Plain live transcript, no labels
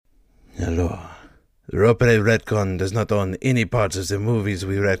Hello. The Roleplay Retcon does not own any parts of the movies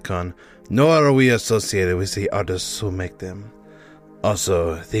we retcon, nor are we associated with the artists who make them.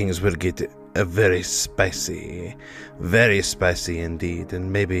 Also, things will get very spicy indeed,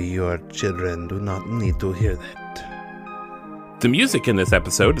 and maybe your children do not need to hear that. The music in this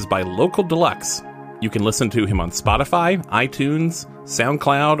episode is by Local Deluxe. You can listen to him on Spotify, iTunes,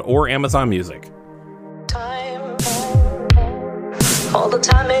 SoundCloud, or Amazon Music. All the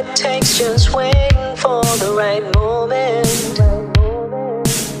time it takes just waiting for the right moment.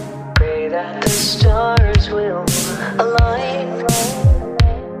 Pray that the stars will align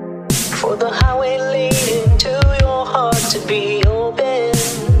for the highway leading to your heart to be open.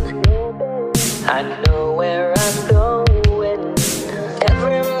 I know where I'm going.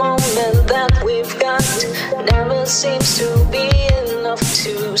 Every moment that we've got never seems to be enough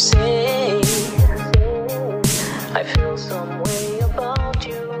to say I feel some way about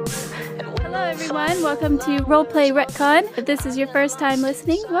you. Hello everyone, welcome to Roleplay Retcon. If this is your first time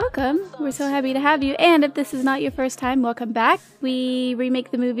listening, welcome. We're so happy to have you. And if this is not your first time, welcome back. We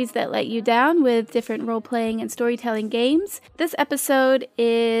remake the movies that let you down with different role-playing and storytelling games. This episode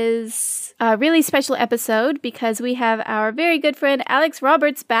is a really special episode because we have our very good friend Alex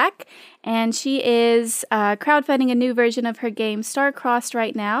Roberts back. And she is crowdfunding a new version of her game, Star-Crossed,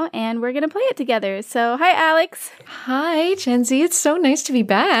 right now, and we're going to play it together. So, hi, Alex. Hi, Genzi. It's so nice to be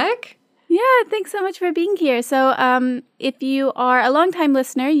back. Yeah, thanks so much for being here. So, if you are a longtime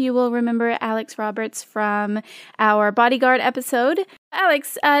listener, you will remember Alex Roberts from our Bodyguard episode.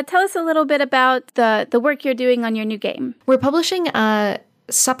 Alex, tell us a little bit about the work you're doing on your new game. We're publishing a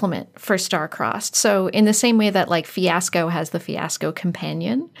supplement for Star-Crossed. So, in the same way that, like, Fiasco has the Fiasco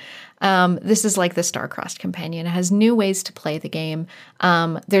Companion, this is like the Star-Crossed Companion. It has new ways to play the game.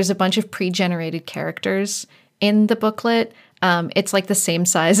 There's a bunch of pre-generated characters in the booklet. It's like the same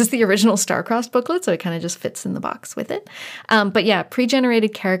size as the original Star-Crossed booklet, so it kind of just fits in the box with it. But yeah,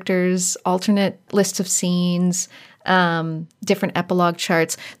 pre-generated characters, alternate lists of scenes, different epilogue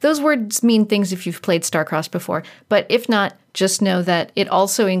charts. Those words mean things if you've played Star-Crossed before, but if not, just know that it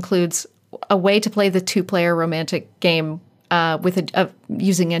also includes a way to play the two-player romantic game with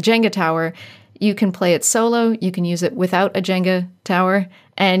using a Jenga tower. You can play it solo, you can use it without a Jenga tower,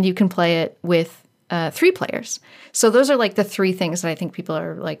 and you can play it with 3 players. So those are like the 3 things that I think people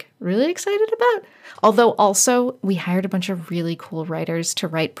are like really excited about. Although also we hired a bunch of really cool writers to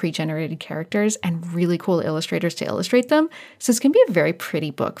write pre-generated characters and really cool illustrators to illustrate them. So it's going to be a very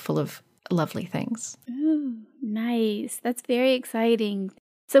pretty book full of lovely things. Ooh, nice. That's very exciting.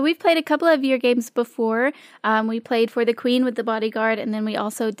 So we've played a couple of your games before. We played For the Queen with the Bodyguard, and then we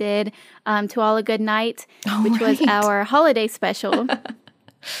also did To All a Good Night, which was our holiday special.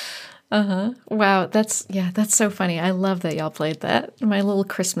 Wow, that's so funny. I love that y'all played that. My little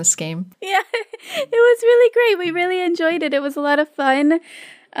Christmas game. Yeah, it was really great. We really enjoyed it. It was a lot of fun.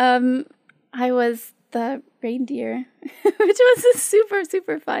 I was the reindeer, which was super,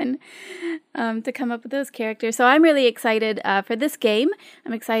 super fun to come up with those characters. So I'm really excited for this game.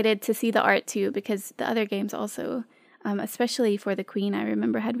 I'm excited to see the art too, because the other games also, especially For the Queen, I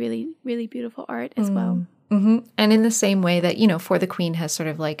remember had really, really beautiful art as well. Mm-hmm. And in the same way that, For the Queen has sort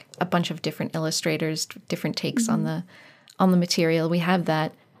of like a bunch of different illustrators, different takes on the material. We have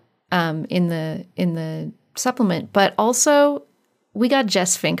that in the supplement, but also we got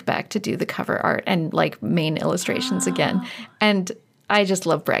Jess Fink back to do the cover art and like main illustrations again. And I just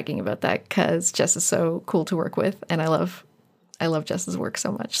love bragging about that because Jess is so cool to work with, and I love Jess's work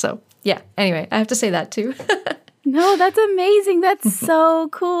so much. So yeah, anyway, I have to say that too. No, that's amazing. That's so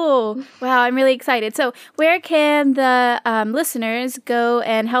cool. Wow, I'm really excited. So where can the listeners go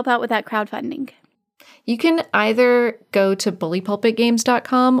and help out with that crowdfunding? You can either go to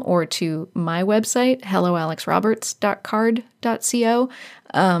bullypulpitgames.com or to my website, helloalexroberts.card.co,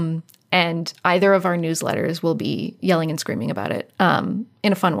 and either of our newsletters will be yelling and screaming about it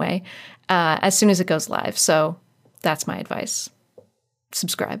in a fun way as soon as it goes live. So that's my advice.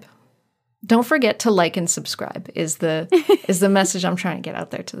 Subscribe. Don't forget to like and subscribe is the message I'm trying to get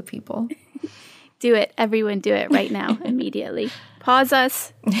out there to the people. Do it. Everyone do it right now, immediately. Pause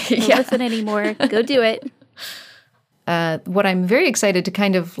us. Don't listen anymore. Go do it. What I'm very excited to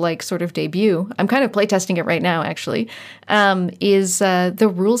kind of like sort of debut, I'm kind of playtesting it right now actually, is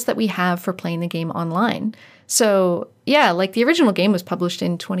the rules that we have for playing the game online. So yeah, like the original game was published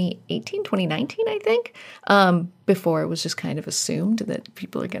in 2018, 2019, I think. Before it was just kind of assumed that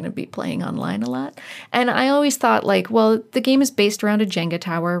people are going to be playing online a lot. And I always thought like, well, the game is based around a Jenga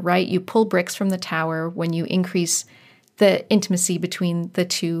tower, right? You pull bricks from the tower when you increase the intimacy between the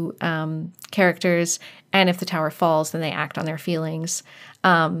two characters. And if the tower falls, then they act on their feelings.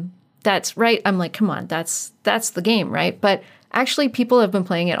 that's right. I'm like, come on, that's the game, right? But actually, people have been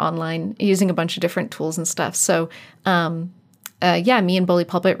playing it online using a bunch of different tools and stuff. So, me and Bully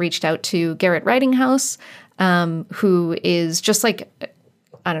Pulpit reached out to Garrett Ridinghouse, who is just like,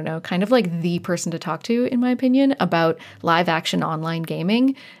 I don't know, kind of like the person to talk to, in my opinion, about live action online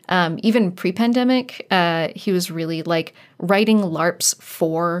gaming. Even pre-pandemic, he was really like writing LARPs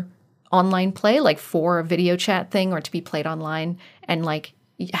for online play, like for a video chat thing or to be played online, and like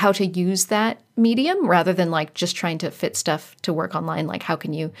how to use that medium rather than like just trying to fit stuff to work online. Like how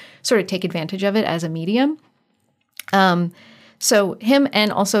can you sort of take advantage of it as a medium? So him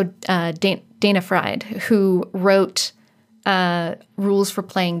and also Dana Fried, who wrote rules for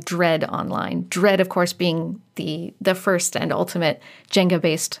playing Dread online. Dread, of course, being the first and ultimate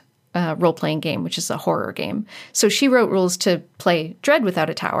Jenga-based role-playing game, which is a horror game. So she wrote rules to play Dread without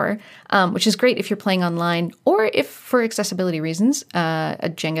a tower, which is great if you're playing online, or if, for accessibility reasons, a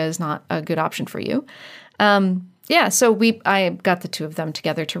Jenga is not a good option for you. So I got the two of them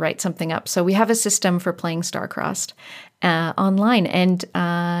together to write something up. So we have a system for playing Star-Crossed online, and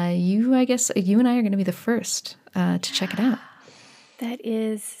you and I are going to be the first to check it out. That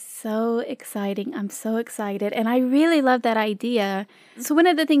is so exciting. I'm so excited. And I really love that idea. So one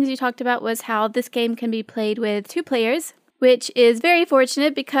of the things you talked about was how this game can be played with 2 players, which is very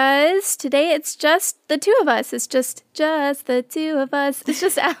fortunate because today it's just the 2 of us. It's just the 2 of us. It's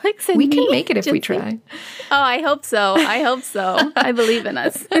just Alex and we me. We can make it if we try. Oh, I hope so. I believe in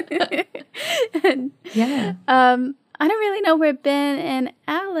us. Yeah. I don't really know where Ben and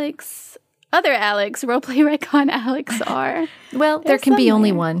other Alex, Roleplay Retcon Alex are. Well, there can be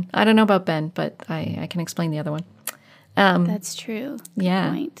only one. I don't know about Ben, but I can explain the other one. That's true.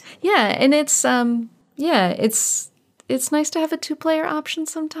 Good point. Yeah, and it's nice to have a 2-player option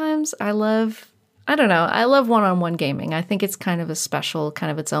sometimes. I love one-on-one gaming. I think it's kind of a special,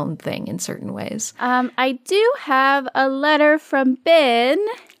 kind of its own thing in certain ways. I do have a letter from Ben.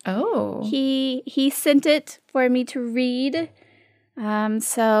 Oh. He sent it for me to read.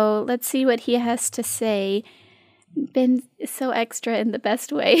 So let's see what he has to say. Ben is so extra in the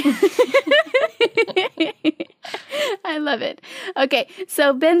best way. I love it. Okay,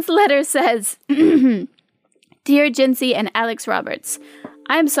 so Ben's letter says, Dear Jinsey and Alex Roberts,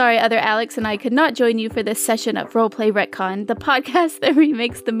 I'm sorry other Alex and I could not join you for this session of Roleplay Retcon, the podcast that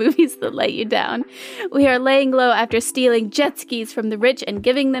remakes the movies that let you down. We are laying low after stealing jet skis from the rich and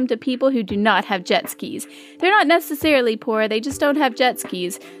giving them to people who do not have jet skis. They're not necessarily poor, they just don't have jet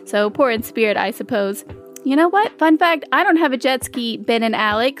skis. So poor in spirit, I suppose. You know what? Fun fact, I don't have a jet ski, Ben and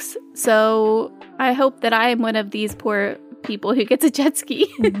Alex, so I hope that I am one of these poor people who gets a jet ski.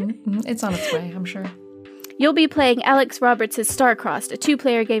 It's on its way, I'm sure. You'll be playing Alex Roberts' Star-Crossed, a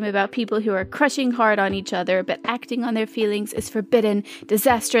 2-player game about people who are crushing hard on each other, but acting on their feelings is forbidden,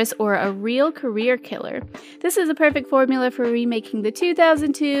 disastrous, or a real career killer. This is a perfect formula for remaking the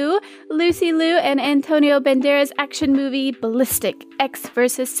 2002 Lucy Liu and Antonio Banderas action movie Ballistic, Ecks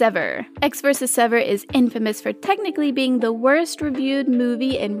vs. Sever. Ecks vs. Sever is infamous for technically being the worst reviewed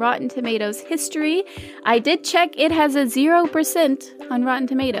movie in Rotten Tomatoes history. I did check, it has a 0% on Rotten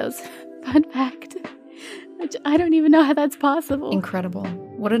Tomatoes. Fun fact. I don't even know how that's possible. Incredible.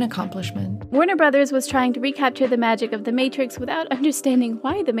 What an accomplishment. Warner Brothers was trying to recapture the magic of The Matrix without understanding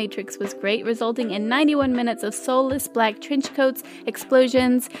why The Matrix was great, resulting in 91 minutes of soulless black trench coats,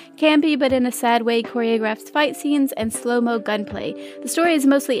 explosions, campy but in a sad way choreographed fight scenes, and slow-mo gunplay. The story is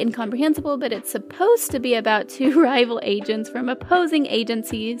mostly incomprehensible, but it's supposed to be about 2 rival agents from opposing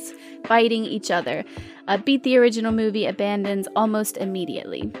agencies fighting each other. Beat the original movie abandons almost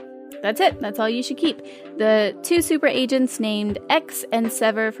immediately. That's it. That's all you should keep. The 2 super agents named Ecks and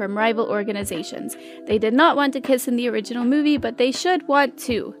Sever from rival organizations. They did not want to kiss in the original movie, but they should want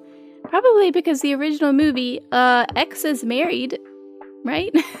to. Probably because the original movie, Ecks is married,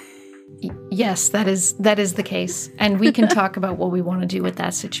 right? Yes, that is the case. And we can talk about what we want to do with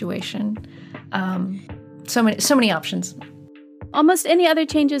that situation. So many options. Almost any other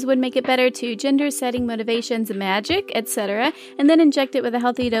changes would make it better to gender, setting, motivations, magic, etc., and then inject it with a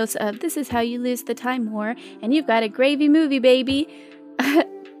healthy dose of this is how you lose the time war, and you've got a gravy movie, baby.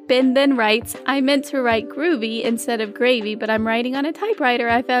 Ben then writes, I meant to write groovy instead of gravy, but I'm writing on a typewriter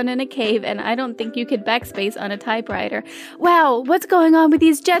I found in a cave, and I don't think you could backspace on a typewriter. Wow, what's going on with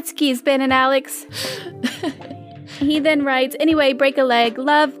these jet skis, Ben and Alex? He then writes, anyway, break a leg,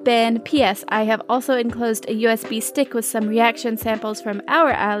 love, Ben. P.S. I have also enclosed a USB stick with some reaction samples from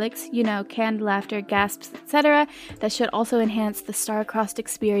our Alex, you know, canned laughter, gasps, etc. That should also enhance the Star-Crossed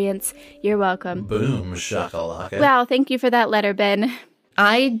experience. You're welcome. Boom, shakalaka. Wow, thank you for that letter, Ben.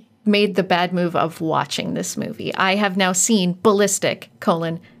 I made the bad move of watching this movie. I have now seen Ballistic,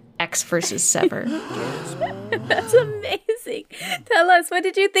 Ecks versus Sever. That's amazing. Tell us, what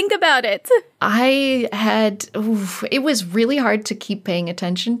did you think about it? It was really hard to keep paying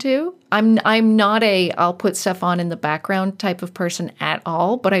attention to. I'm not I'll put stuff on in the background type of person at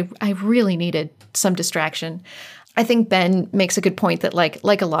all, but I really needed some distraction. I think Ben makes a good point that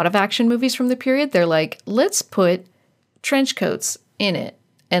like a lot of action movies from the period, they're like, let's put trench coats in it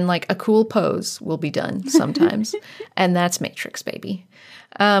and like a cool pose will be done sometimes. And that's Matrix, baby.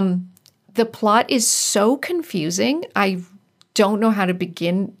 The plot is so confusing. I don't know how to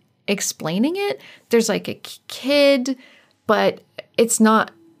begin explaining it. There's like a kid, but it's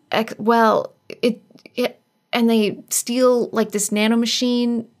not, and they steal like this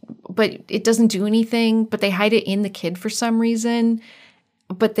nanomachine, but it doesn't do anything, but they hide it in the kid for some reason.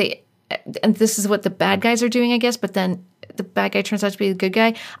 And this is what the bad guys are doing, I guess, but then the bad guy turns out to be the good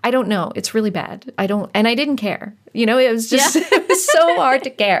guy. I don't know. It's really bad. I didn't care. You know, it was just, It was so hard to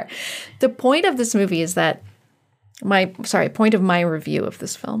care. The point of this movie is that, point of my review of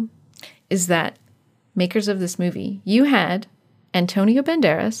this film is that makers of this movie, you had Antonio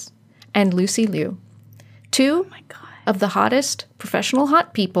Banderas and Lucy Liu, two of the hottest professional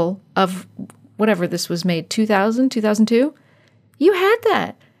hot people of whatever this was made, 2000, 2002. You had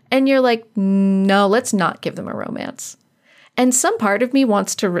that. And you're like, no, let's not give them a romance. And some part of me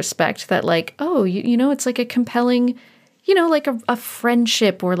wants to respect that, like, oh, you know, it's like a compelling, you know, like a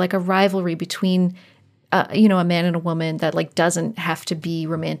friendship or like a rivalry between, you know, a man and a woman that like doesn't have to be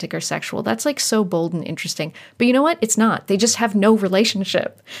romantic or sexual. That's like so bold and interesting. But you know what? It's not. They just have no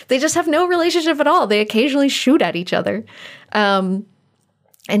relationship. They just have no relationship at all. They occasionally shoot at each other. And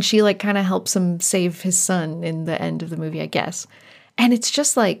she like kind of helps him save his son in the end of the movie, I guess. And it's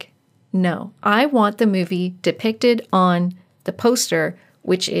just like, no, I want the movie depicted on the poster,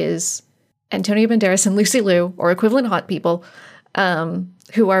 which is Antonio Banderas and Lucy Liu, or equivalent hot people,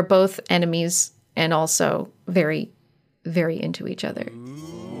 who are both enemies and also very, very into each other.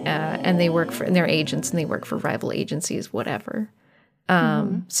 And they work and they're agents and they work for rival agencies, whatever.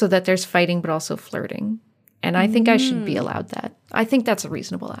 So that there's fighting, but also flirting. And I think I should be allowed that. I think that's a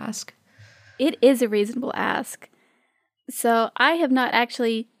reasonable ask. It is a reasonable ask. So I have not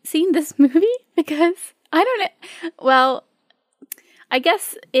actually seen this movie because I don't know. Well, I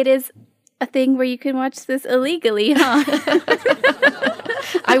guess it is a thing where you can watch this illegally, huh?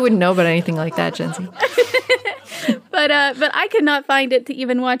 I wouldn't know about anything like that, Jency. But I could not find it to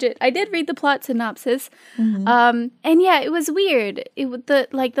even watch it. I did read the plot synopsis, and yeah, it was weird.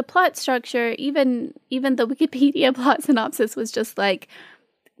 The plot structure, even the Wikipedia plot synopsis was just like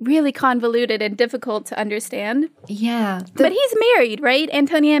really convoluted and difficult to understand. Yeah, but he's married, right?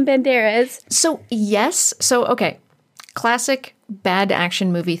 Antonio Banderas. So yes, okay, classic bad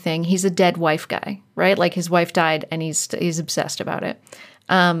action movie thing. He's a dead wife guy, right? Like his wife died, and he's obsessed about it.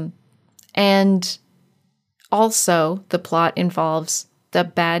 And also, the plot involves the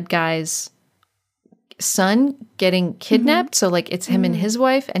bad guy's son getting kidnapped. So, like, it's him and his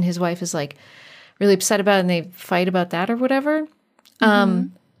wife is, like, really upset about it, and they fight about that or whatever.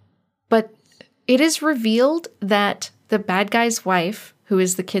 But it is revealed that the bad guy's wife, who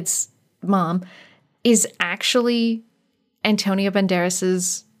is the kid's mom, is actually Antonio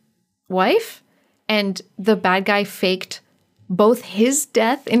Banderas's wife. And the bad guy faked both his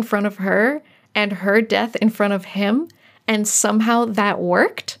death in front of her and her death in front of him, and somehow that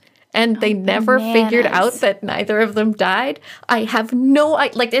worked, and they never figured out that neither of them died. I have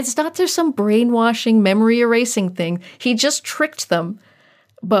it's not there's some brainwashing, memory erasing thing. He just tricked them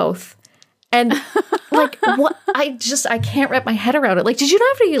both. And like, what? I can't wrap my head around it. Like, did you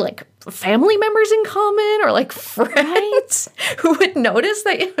not have any like family members in common or like friends who would notice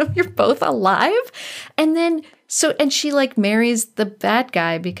that you're both alive? And then and she like marries the bad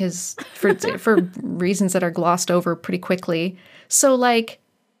guy because for reasons that are glossed over pretty quickly. So like,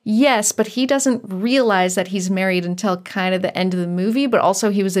 yes, but he doesn't realize that he's married until kind of the end of the movie. But also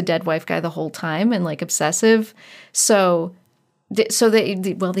he was a dead wife guy the whole time and like obsessive. The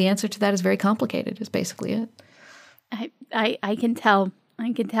answer to that is very complicated, is basically it. I can tell.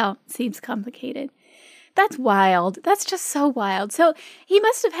 Seems complicated. That's wild. That's just so wild. So he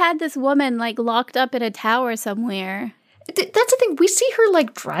must have had this woman like locked up in a tower somewhere. That's the thing. We see her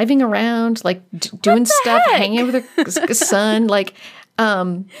like driving around, like doing stuff, hanging out with her son. Like,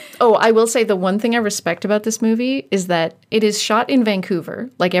 I will say the one thing I respect about this movie is that it is shot in Vancouver,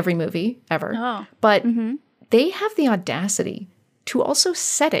 like every movie ever. Oh. But they have the audacity to also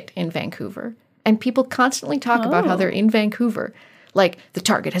set it in Vancouver. And people constantly talk about how they're in Vancouver. Like, the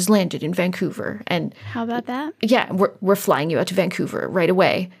target has landed in Vancouver. And how about that? Yeah, we're flying you out to Vancouver right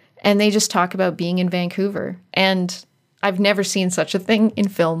away. And they just talk about being in Vancouver. And I've never seen such a thing in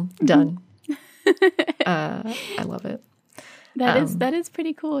film done. I love it. That is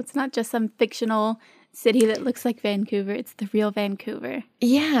pretty cool. It's not just some fictional city that looks like Vancouver. It's the real Vancouver.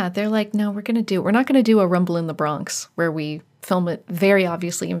 Yeah, they're like, no, we're not going to do a Rumble in the Bronx where we film it very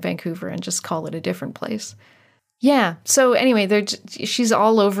obviously in Vancouver and just call it a different place. Yeah. So anyway, she's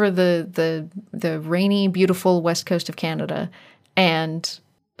all over the rainy, beautiful west coast of Canada, and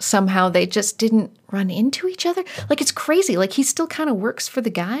somehow they just didn't run into each other. Like, it's crazy. Like, he still kind of works for the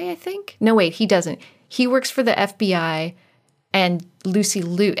guy, I think. No, wait, he doesn't. He works for the FBI, and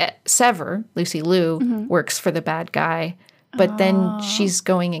Sever, Lucy Liu, works for the bad guy. But then she's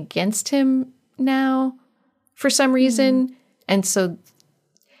going against him now for some reason. And so,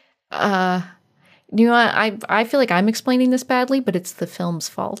 I feel like I'm explaining this badly, but it's the film's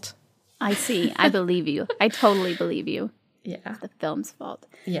fault. I see. I believe you. I totally believe you. Yeah. It's the film's fault.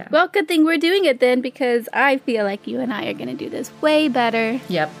 Yeah. Well, good thing we're doing it then, because I feel like you and I are going to do this way better.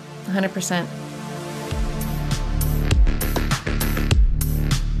 Yep. 100%.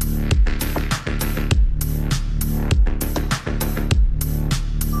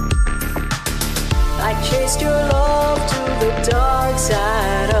 I chased your love to the dark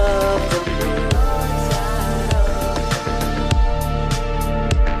side of the moon.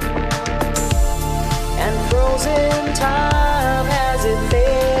 And frozen time has it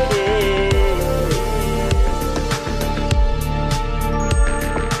faded.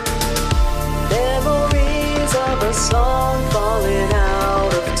 Memories of a song falling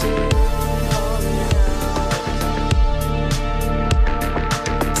out of tune.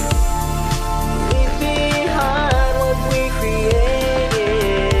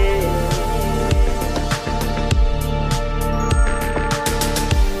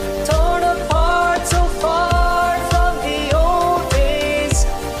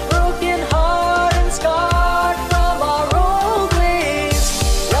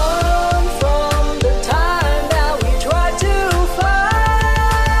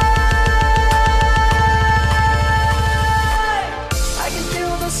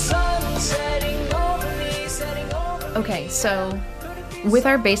 So with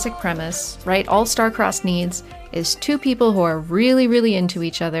our basic premise, right, all Star-Crossed needs is two people who are really, really into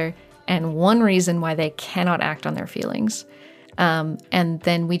each other and one reason why they cannot act on their feelings. And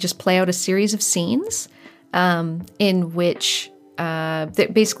then we just play out a series of scenes in which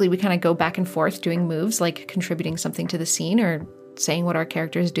basically we kind of go back and forth doing moves, like contributing something to the scene or saying what our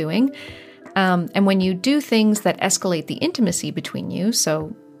character is doing. And when you do things that escalate the intimacy between you,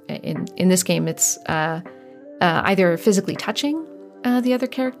 so in this game it's either physically touching the other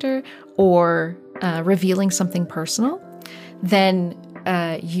character or revealing something personal, then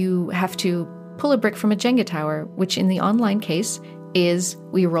you have to pull a brick from a Jenga tower, which in the online case is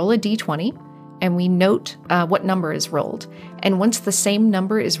we roll a d20 and we note what number is rolled. And once the same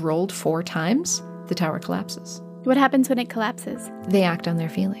number is rolled 4 times, the tower collapses. What happens when it collapses? They act on their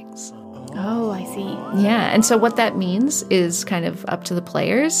feelings. Oh, I see. Yeah, and so what that means is kind of up to the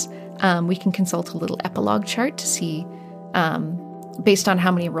players. We can consult a little epilogue chart to see, based on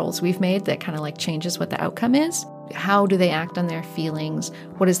how many rolls we've made, that kind of like changes what the outcome is. How do they act on their feelings?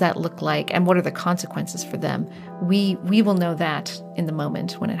 What does that look like? And what are the consequences for them? We will know that in the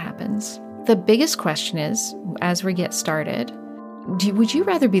moment when it happens. The biggest question is, as we get started, would you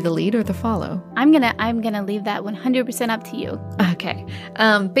rather be the lead or the follow? I'm gonna leave that 100% up to you. Okay.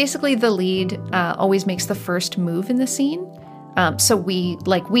 Basically, the lead always makes the first move in the scene. So we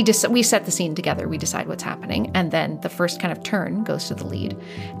set the scene together. We decide what's happening, and then the first kind of turn goes to the lead,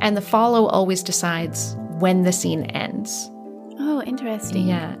 and the follow always decides when the scene ends. Oh, interesting.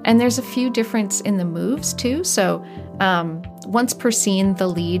 Yeah, and there's a few difference in the moves too. So once per scene, the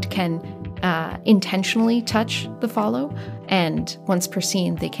lead can intentionally touch the follow, and once per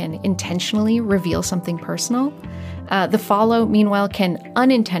scene, they can intentionally reveal something personal. The follow, meanwhile, can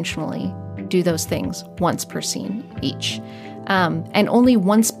unintentionally do those things once per scene each. And only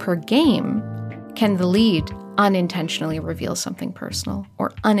once per game can the lead unintentionally reveal something personal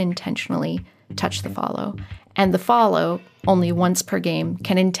or unintentionally touch the follow. And the follow, only once per game,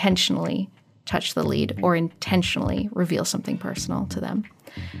 can intentionally touch the lead or intentionally reveal something personal to them.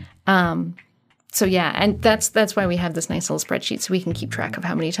 So yeah, and that's why we have this nice little spreadsheet, so we can keep track of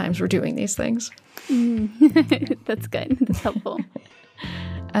how many times we're doing these things. That's good. That's helpful.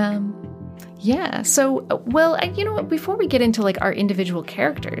 Yeah. So, well, you know what? Before we get into like our individual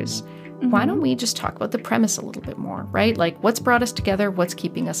characters, why don't we just talk about the premise a little bit more, right? Like, what's brought us together? What's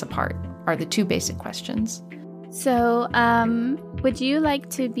keeping us apart? Are the 2 basic questions. So, would you like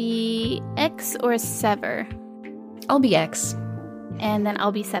to be Ecks or Sever? I'll be Ecks. And then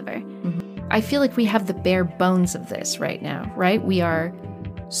I'll be Sever. I feel like we have the bare bones of this right now, right? We are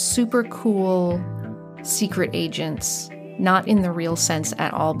super cool secret agents, not in the real sense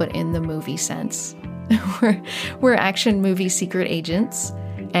at all, but in the movie sense. We're action movie secret agents,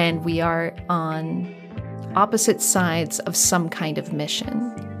 and we are on opposite sides of some kind of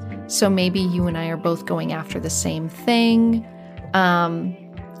mission. So maybe you and I are both going after the same thing.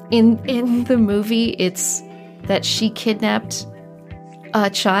 In the movie, it's that she kidnapped a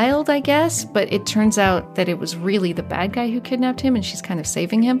child, I guess, but it turns out that it was really the bad guy who kidnapped him, and she's kind of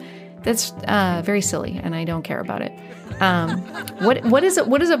saving him. That's very silly, and I don't care about it. What is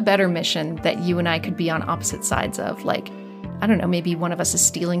a better mission that you and I could be on opposite sides of? Like, I don't know, maybe one of us is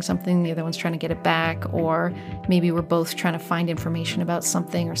stealing something, the other one's trying to get it back, or maybe we're both trying to find information about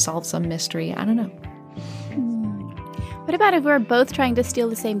something or solve some mystery. I don't know. What about if we're both trying to steal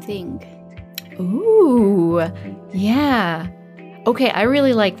the same thing? Ooh, yeah. Okay, I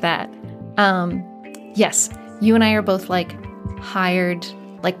really like that. Yes, you and I are both like hired,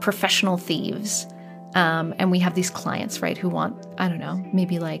 like professional thieves. And we have these clients, right, who want, I don't know,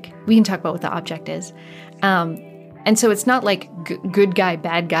 maybe like, we can talk about what the object is. And so it's not like good guy,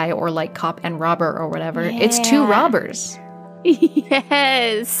 bad guy, or like cop and robber or whatever. Yeah. It's two robbers.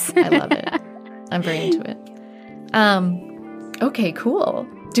 Yes. I love it. I'm very into it. Okay, cool.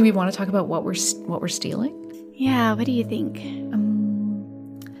 Do we want to talk about what we're stealing? Yeah, what do you think?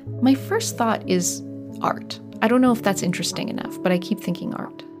 My first thought is art. I don't know if that's interesting enough, but I keep thinking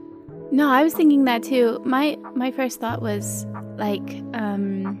art. No, I was thinking that too. My first thought was like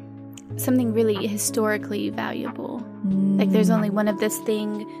something really historically valuable. Like there's only one of this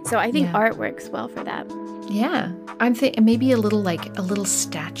thing. So I think art works well for that. Yeah. I'm thinking maybe a little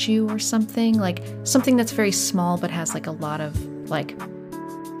statue or something, like something that's very small but has like a lot of like,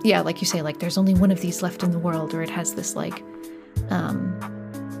 yeah, like you say, like there's only one of these left in the world, or it has this like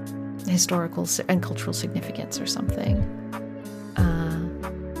historical and cultural significance or something.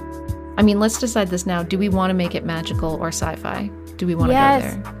 I mean, let's decide this now. Do we want to make it magical or sci-fi? Do we want to go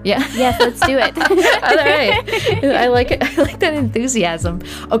there? Yeah. Yes, let's do it. All right. I like it. I like that enthusiasm.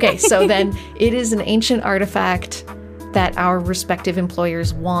 Okay, so then it is an ancient artifact that our respective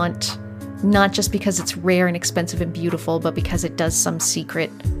employers want, not just because it's rare and expensive and beautiful, but because it does some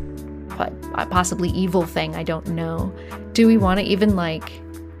secret, possibly evil thing. I don't know. Do we want to even like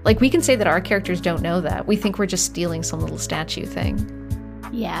we can say that our characters don't know that. We think we're just stealing some little statue thing.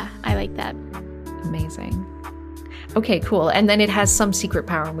 Yeah, I like that. Amazing. Okay, cool. And then it has some secret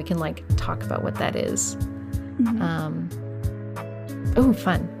power, and we can like talk about what that is. Oh,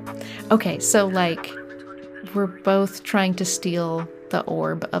 fun. Okay, so like we're both trying to steal the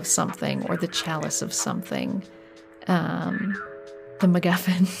orb of something or the chalice of something. The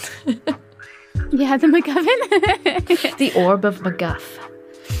MacGuffin. Yeah, the MacGuffin. The orb of MacGuff.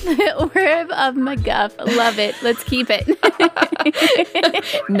 The orb of MacGuff. Love it. Let's keep it.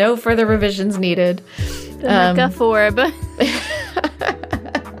 No further revisions needed. The MacGuff orb.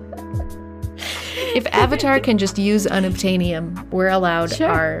 If Avatar can just use unobtainium, we're allowed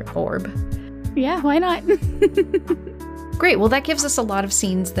our orb. Yeah, why not? Great. Well, that gives us a lot of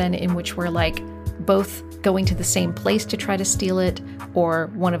scenes then in which we're like both going to the same place to try to steal it, or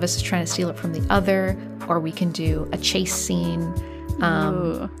one of us is trying to steal it from the other, or we can do a chase scene.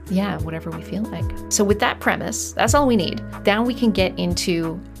 Yeah, whatever we feel like. So with that premise, that's all we need. Now we can get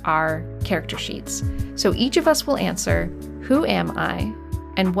into our character sheets. So each of us will answer, who am I,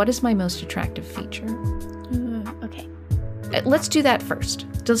 and what is my most attractive feature? Okay. Let's do that first.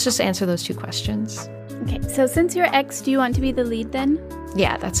 Let's just answer those two questions. Okay, so since you're Ecks, do you want to be the lead then?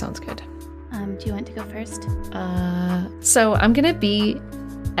 Yeah, that sounds good. Do you want to go first? So I'm gonna be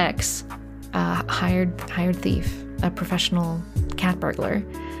Ecks, hired thief, a professional cat burglar.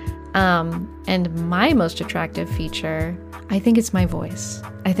 And my most attractive feature, I think it's my voice.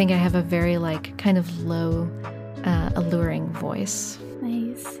 I think I have a very like kind of low, alluring voice.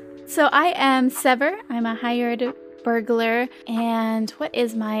 Nice. So I am Sever. I'm a hired burglar. And what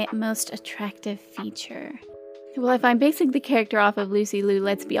is my most attractive feature? Well, if I'm basing the character off of Lucy Liu,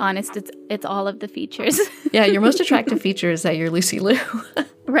 let's be honest, it's all of the features. Yeah, your most attractive feature is that you're Lucy Liu.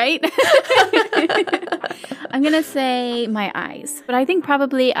 Right? I'm going to say my eyes. But I think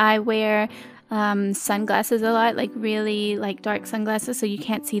probably I wear sunglasses a lot, like really like dark sunglasses, so you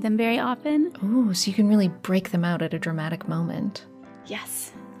can't see them very often. Ooh, so you can really break them out at a dramatic moment.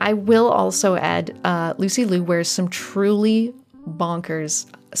 Yes. I will also add, Lucy Liu wears some truly bonkers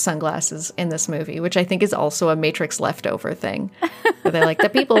sunglasses in this movie, which I think is also a Matrix leftover thing. Where they're like, the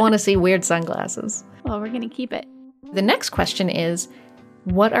people want to see weird sunglasses. Well, we're going to keep it. The next question is,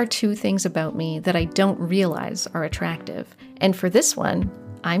 what are two things about me that I don't realize are attractive? And for this one,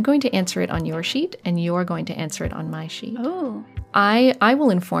 I'm going to answer it on your sheet, and you're going to answer it on my sheet. Oh. I will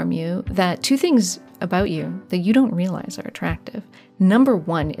inform you that 2 things about you that you don't realize are attractive. Number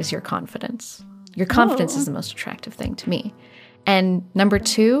 1 is your confidence. Your confidence is the most attractive thing to me. And number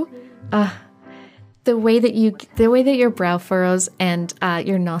 2, the way that your brow furrows and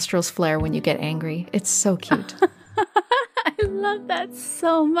your nostrils flare when you get angry. It's so cute. I love that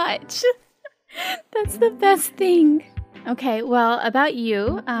so much. That's the best thing. Okay, well, about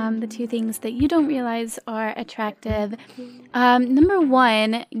you, the 2 things that you don't realize are attractive. Number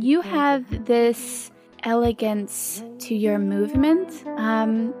 1, you have this elegance to your movement.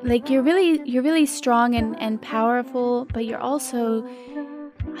 Like you're really strong and powerful, but you're also,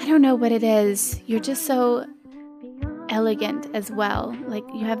 I don't know what it is. You're just so elegant as well. Like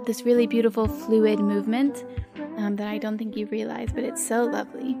you have this really beautiful fluid movement that I don't think you realize, but it's so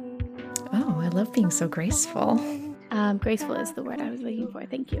lovely. Oh, I love being so graceful. Graceful is the word I was looking for.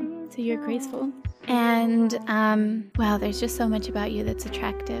 Thank you. So you're graceful. And, wow, there's just so much about you that's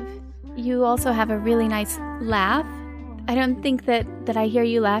attractive. You also have a really nice laugh. I don't think that I hear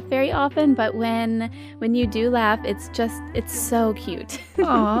you laugh very often, but when you do laugh, it's so cute.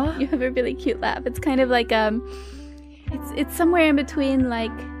 Aww. You have a really cute laugh. It's kind of like, it's somewhere in between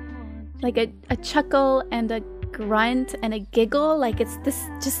like a chuckle and a grunt and a giggle. Like it's this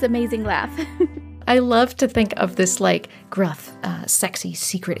just amazing laugh. I love to think of this like gruff, sexy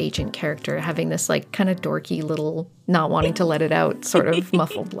secret agent character having this like kind of dorky little not wanting to let it out sort of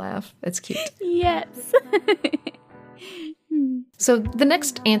muffled laugh. It's cute. Yes. So the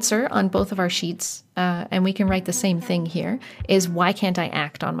next answer on both of our sheets, and we can write the same thing here, is why can't I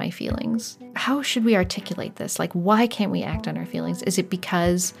act on my feelings? How should we articulate this? Like, why can't we act on our feelings? Is it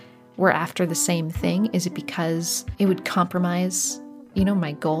because we're after the same thing? Is it because it would compromise,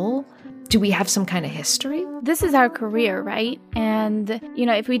 my goal? Do we have some kind of history? This is our career, right? And,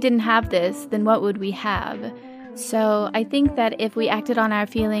 if we didn't have this, then what would we have? So I think that if we acted on our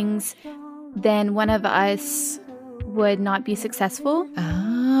feelings, then one of us would not be successful.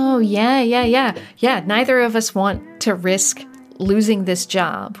 Oh, yeah. Yeah, neither of us want to risk losing this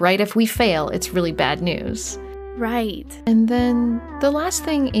job, right? If we fail, it's really bad news. Right. And then the last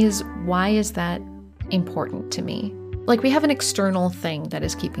thing is, why is that important to me? Like, we have an external thing that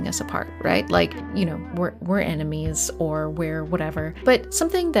is keeping us apart, right? Like, we're enemies or we're whatever. But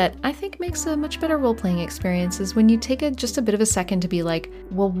something that I think makes a much better role-playing experience is when you take just a bit of a second to be like,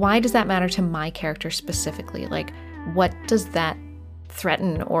 well, why does that matter to my character specifically? Like, what does that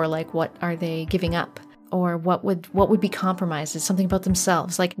threaten, or like, what are they giving up? Or what would be compromised? Is something about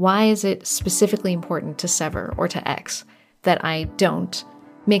themselves? Like, why is it specifically important to Sever or to Ecks that I don't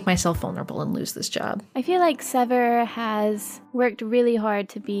make myself vulnerable and lose this job? I feel like Sever has worked really hard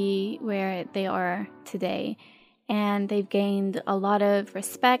to be where they are today, and they've gained a lot of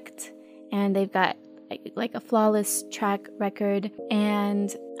respect, and they've got like a flawless track record,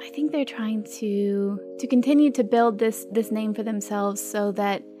 and I think they're trying to continue to build this name for themselves so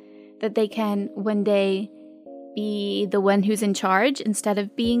that they can one day be the one who's in charge instead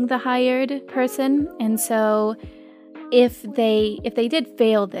of being the hired person. And so if they did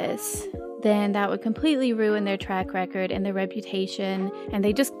fail this, then that would completely ruin their track record and their reputation, and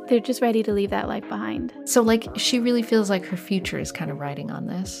they're just ready to leave that life behind. So like, she really feels like her future is kind of riding on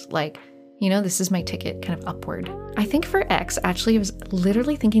this. Like, this is my ticket kind of upward. I think for Ecks, actually, I was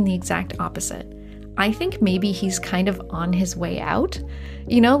literally thinking the exact opposite. I think maybe he's kind of on his way out,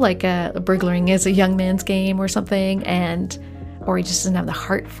 like burglaring is a young man's game or something, or he just doesn't have the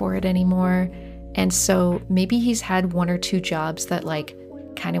heart for it anymore. And so maybe he's had 1 or 2 jobs that like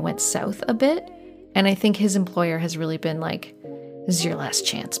kind of went south a bit. And I think his employer has really been like, this is your last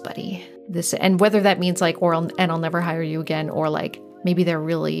chance, buddy. And whether that means like, I'll never hire you again, or like maybe they're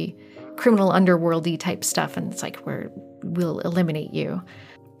really criminal underworldy type stuff, and it's like, we'll eliminate you.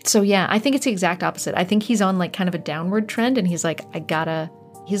 So yeah, I think it's the exact opposite. I think he's on like kind of a downward trend, and he's like,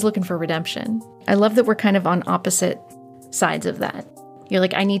 he's looking for redemption. I love that we're kind of on opposite sides of that. You're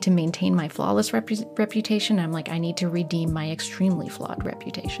like, I need to maintain my flawless reputation. I'm like, I need to redeem my extremely flawed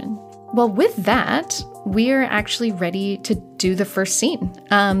reputation. Well, with that, we're actually ready to do the first scene.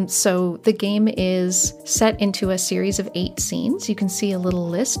 So the game is set into a series of 8 scenes. You can see a little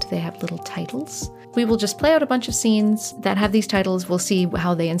list. They have little titles. We will just play out a bunch of scenes that have these titles. We'll see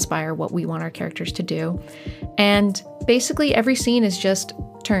how they inspire what we want our characters to do. And basically every scene is just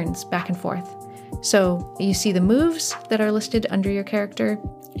turns back and forth. So you see the moves that are listed under your character.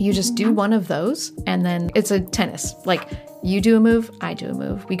 You just do one of those, and then it's a tennis. Like, You do a move, I do a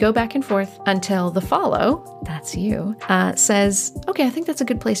move. We go back and forth until the follow, that's you, says, okay, I think that's a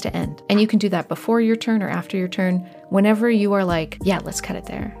good place to end. And you can do that before your turn or after your turn, whenever you are like, yeah, let's cut it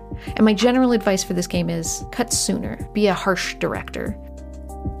there. And my general advice for this game is cut sooner. Be a harsh director.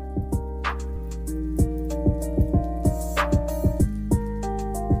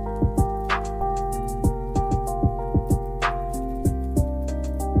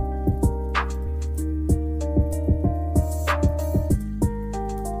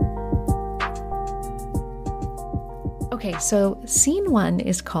 Okay, so scene 1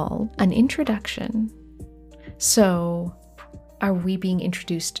 is called an introduction. So are we being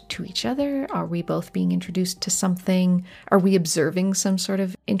introduced to each other? Are we both being introduced to something? Are we observing some sort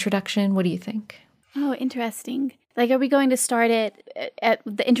of introduction? What do you think? Oh, interesting. Like, are we going to start it at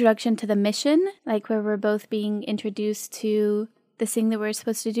the introduction to the mission? Like, where we're both being introduced to the thing that we're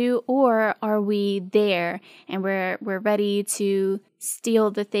supposed to do? Or are we there and we're ready to steal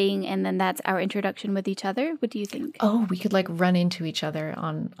the thing and then that's our introduction with each other? What do you think? Oh, we could like run into each other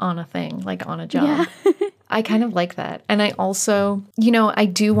on a thing, like on a job. Yeah. I kind of like that. And I also, I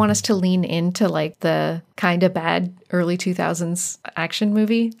do want us to lean into like the kind of bad early 2000s action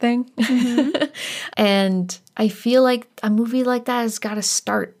movie thing. Mm-hmm. And I feel like a movie like that has got to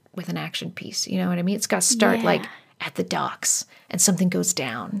start with an action piece. You know what I mean? It's got to start like at the docks and something goes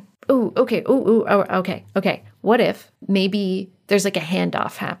down. Oh, okay. Okay. What if maybe there's like a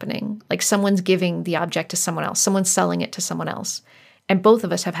handoff happening? Like someone's giving the object to someone else. Someone's selling it to someone else. And both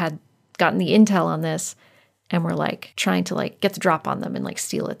of us have gotten the intel on this. And we're like trying to like get the drop on them and like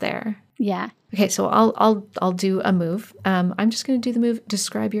steal it there. Yeah. Okay, so I'll do a move. I'm just going to do the move.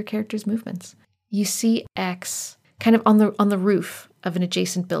 Describe your character's movements. You see Ecks kind of on the roof of an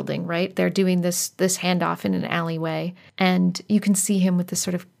adjacent building, right? They're doing this handoff in an alleyway, and you can see him with this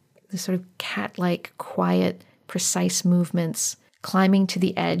sort of cat-like, quiet, precise movements, climbing to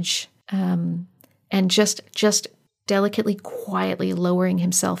the edge, and just delicately, quietly lowering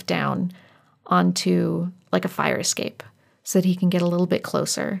himself down onto like a fire escape so that he can get a little bit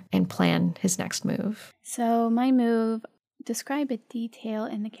closer and plan his next move. So my move, describe a detail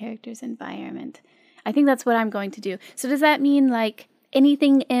in the character's environment. I think that's what I'm going to do. So does that mean like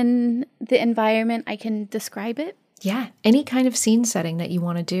anything in the environment, I can describe it? Yeah, any kind of scene setting that you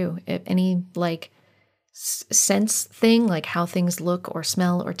want to do. Any like sense thing, like how things look or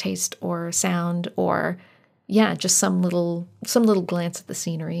smell or taste or sound, or just some little glance at the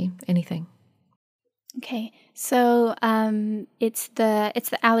scenery, anything. Okay, so it's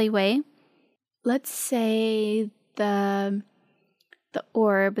the alleyway. Let's say the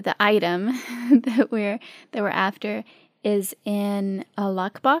orb, the item that we're after is in a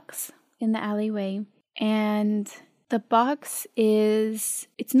lockbox in the alleyway, and the box it's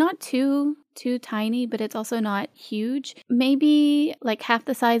not too tiny, but it's also not huge. Maybe like half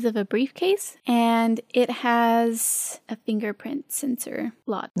the size of a briefcase, and it has a fingerprint sensor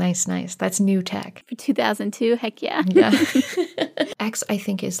lock. Nice. That's new tech. For 2002, heck yeah. Yeah. Ecks, I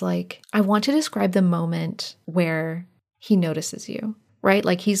think, is like, I want to describe the moment where he notices you, right?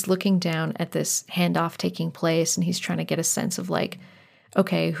 Like he's looking down at this handoff taking place, and he's trying to get a sense of like,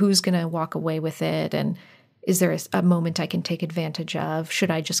 okay, who's going to walk away with it? And is there a moment I can take advantage of? Should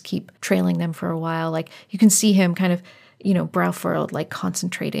I just keep trailing them for a while? Like you can see him kind of, brow furrowed, like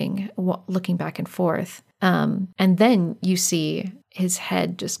concentrating, looking back and forth. And then you see his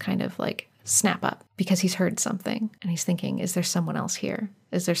head just kind of like snap up because he's heard something and he's thinking, is there someone else here?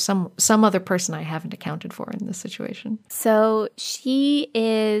 Is there some other person I haven't accounted for in this situation? So she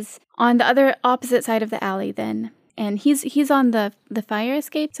is on the other opposite side of the alley then. And he's on the fire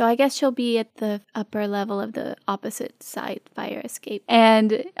escape, so I guess she'll be at the upper level of the opposite side fire escape.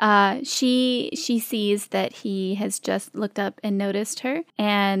 And she sees that he has just looked up and noticed her,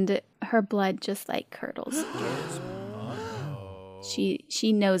 and her blood just like curdles.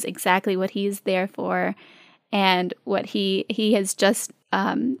 She knows exactly what he's there for, and what he has just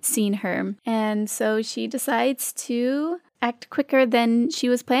seen her, and so she decides to act quicker than she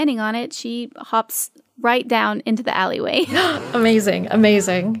was planning on it. She hops right down into the alleyway. Amazing.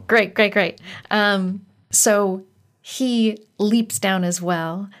 Great. So he leaps down as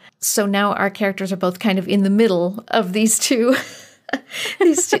well. So now our characters are both kind of in the middle of these two,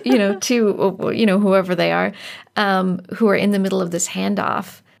 whoever they are, who are in the middle of this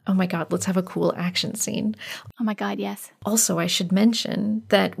handoff. Oh my God, let's have a cool action scene. Oh my God, yes. Also, I should mention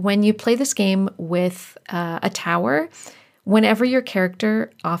that when you play this game with a tower, whenever your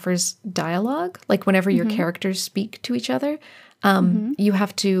character offers dialogue, like whenever your characters speak to each other, you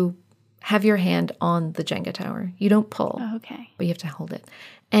have to have your hand on the Jenga tower. You don't pull. Oh, okay. But you have to hold it.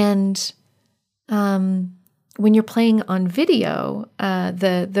 And when you're playing on video,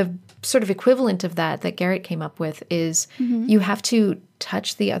 the sort of equivalent of that Garrett came up with is you have to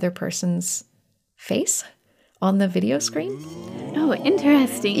touch the other person's face on the video screen. Oh,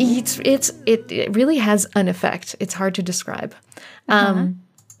 interesting. It really has an effect. It's hard to describe.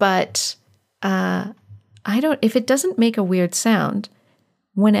 But if it doesn't make a weird sound,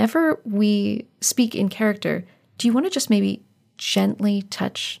 whenever we speak in character, do you want to just maybe gently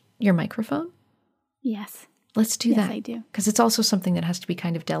touch your microphone? Yes. Let's do that. Yes, I do. Because it's also something that has to be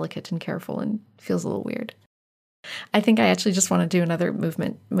kind of delicate and careful and feels a little weird. I think I actually just want to do another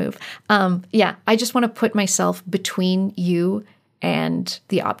move. I just want to put myself between you and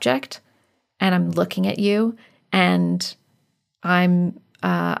the object, and I'm looking at you, and I'm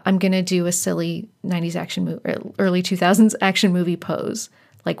going to do a silly 90s action movie, early 2000s action movie pose,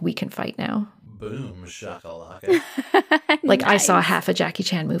 like We Can Fight Now. Boom, shakalaka. Like I saw half a Jackie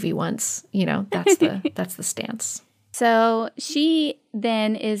Chan movie once. That's the stance. So she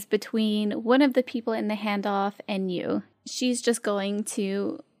then is between one of the people in the handoff and you. She's just going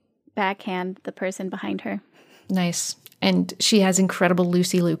to backhand the person behind her. Nice. And she has incredible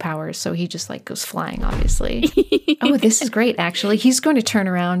Lucy-Lou powers, so he just goes flying, obviously. Oh, this is great, actually. He's going to turn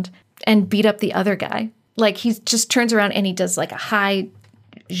around and beat up the other guy. He just turns around and he does a high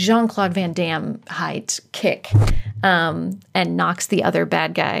Jean-Claude Van Damme height kick and knocks the other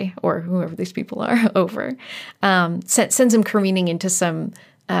bad guy, or whoever these people are, over. Sends him careening into some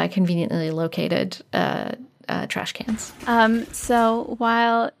conveniently located trash cans. So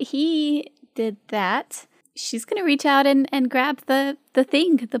while he did that, she's going to reach out and grab the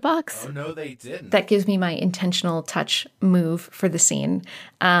thing, the box. Oh, no, they didn't. That gives me my intentional touch move for the scene.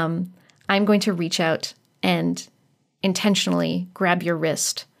 I'm going to reach out and intentionally grab your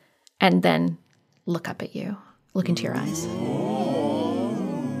wrist and then look up at you, look into your eyes.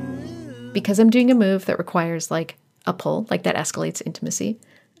 Because I'm doing a move that requires a pull, that escalates intimacy,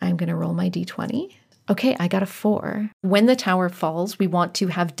 I'm going to roll my d20. Okay, I got a 4. When the tower falls, we want to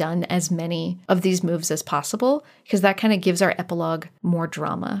have done as many of these moves as possible because that kind of gives our epilogue more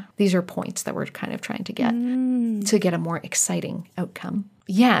drama. These are points that we're kind of trying to get a more exciting outcome.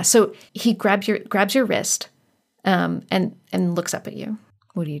 Yeah, so he grabs your wrist and looks up at you.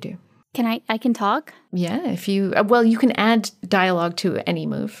 What do you do? I can talk? Yeah, if you you can add dialogue to any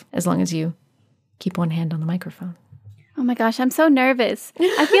move as long as you keep one hand on the microphone. Oh my gosh, I'm so nervous.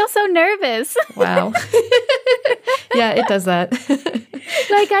 I feel so nervous. Wow. Yeah, it does that.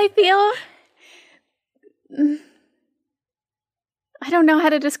 I feel... I don't know how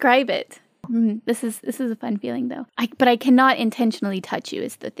to describe it. This is a fun feeling, though. But I cannot intentionally touch you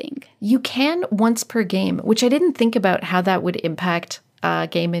is the thing. You can once per game, which I didn't think about how that would impact a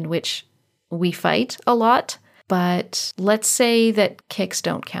game in which we fight a lot. But let's say that kicks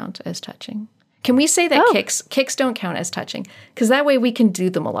don't count as touching. Can we say that kicks don't count as touching? Because that way we can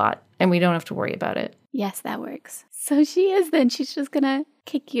do them a lot and we don't have to worry about it. Yes, that works. So she is then. She's just going to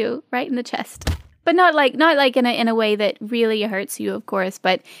kick you right in the chest. But not in a way that really hurts you, of course,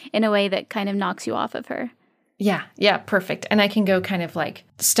 but in a way that kind of knocks you off of her. Yeah, perfect. And I can go kind of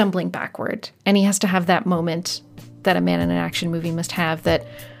stumbling backward. And he has to have that moment that a man in an action movie must have, that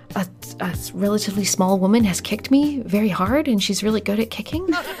a relatively small woman has kicked me very hard and she's really good at kicking.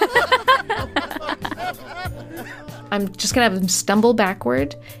 I'm just going to have him stumble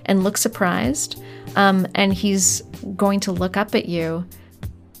backward and look surprised. And he's going to look up at you.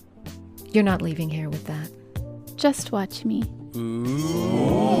 You're not leaving here with that. Just watch me.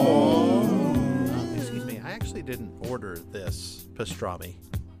 Excuse me, I actually didn't order this pastrami.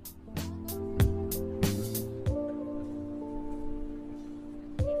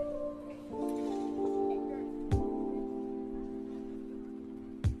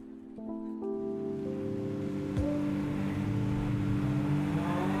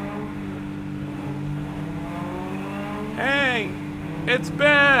 Hey, it's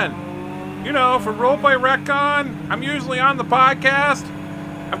Ben. For Roleplay Retcon, I'm usually on the podcast.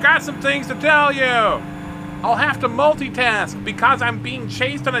 I've got some things to tell you. I'll have to multitask because I'm being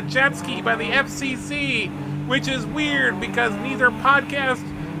chased on a jet ski by the FCC, which is weird because neither podcast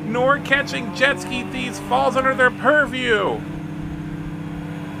nor catching jet ski thieves falls under their purview.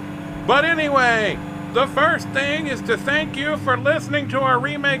 But anyway, the first thing is to thank you for listening to our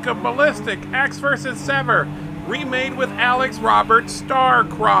remake of Ballistic, Ecks vs. Sever, remade with Alex Roberts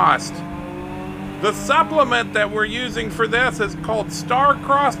Star-Crossed. The supplement that we're using for this is called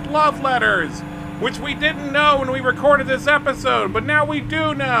Star-Crossed Love Letters, which we didn't know when we recorded this episode, but now we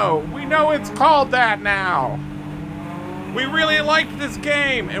do know. We know it's called that now. We really liked this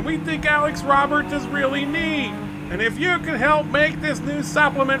game, and we think Alex Roberts is really neat. And if you could help make this new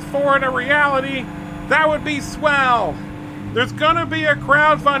supplement for it a reality, That would be swell. There's gonna be a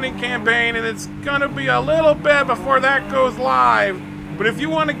crowdfunding campaign, and it's gonna be a little bit before that goes live. But if you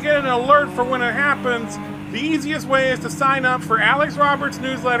want to get an alert for when it happens, the easiest way is to sign up for Alex Roberts'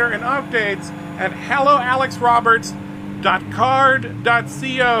 newsletter and updates at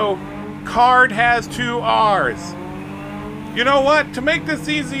helloalexroberts.card.co. Card has 2 R's. You know what? To make this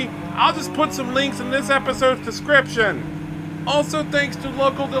easy, I'll just put some links in this episode's description. Also, thanks to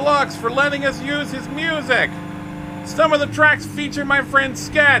Local Deluxe for letting us use his music. Some of the tracks feature my friend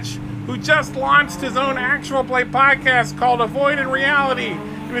Sketch, who just launched his own actual play podcast called Avoided Reality,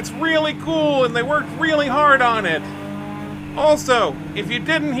 and it's really cool, and they worked really hard on it. Also, if you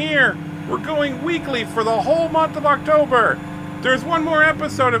didn't hear, we're going weekly for the whole month of October. There's one more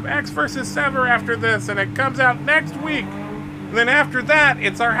episode of Ecks vs. Sever after this, and it comes out next week. And then after that,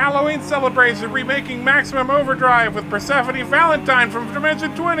 it's our Halloween celebration remaking Maximum Overdrive with Persephone Valentine from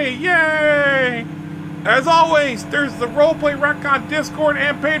Dimension 20. Yay! As always, there's the Roleplay Retcon Discord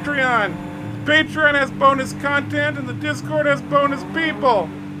and Patreon. Patreon has bonus content and the Discord has bonus people.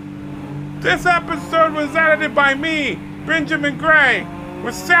 This episode was edited by me, Benjamin Gray,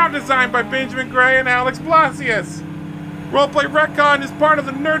 with sound design by Benjamin Gray and Alex Blasius. Roleplay Retcon is part of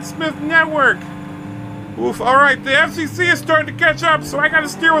the Nerdsmith Network. Oof, alright, the FCC is starting to catch up, so I gotta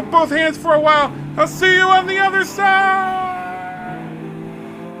steer with both hands for a while. I'll see you on the other side!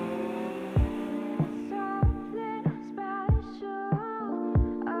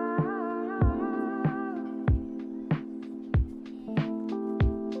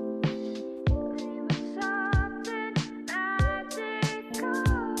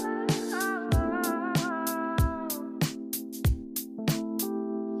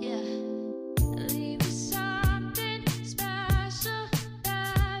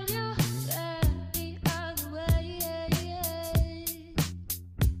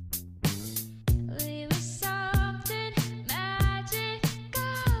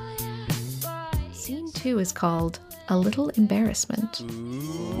 Is called A Little Embarrassment.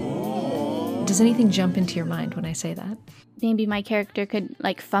 Does anything jump into your mind when I say that? Maybe my character could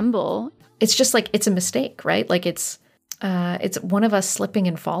fumble. It's just it's a mistake, right? It's one of us slipping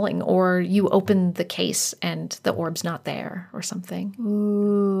and falling, or you open the case and the orb's not there or something.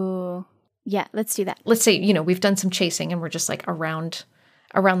 Ooh. Yeah, let's do that. Let's say, we've done some chasing and we're just around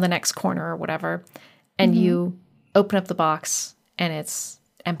the next corner or whatever, and you open up the box and it's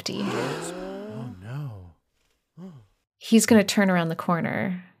empty. He's going to turn around the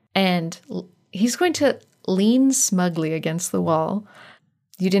corner, and he's going to lean smugly against the wall.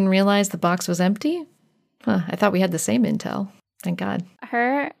 You didn't realize the box was empty? Huh, I thought we had the same intel. Thank God.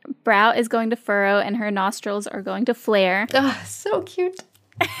 Her brow is going to furrow, and her nostrils are going to flare. Oh, so cute.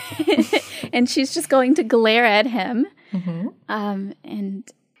 And she's just going to glare at him. Mm-hmm. And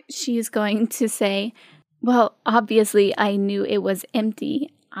she's going to say, well, obviously I knew it was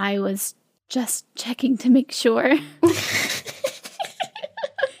empty. I was just checking to make sure.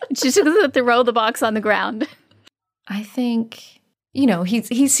 She's just going to throw the box on the ground. I think,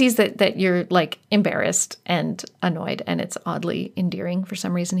 he sees that you're embarrassed and annoyed, and it's oddly endearing for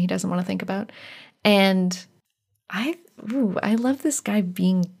some reason he doesn't want to think about. And I love this guy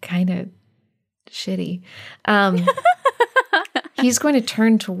being kind of shitty. He's going to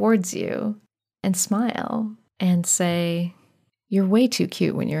turn towards you and smile and say, "You're way too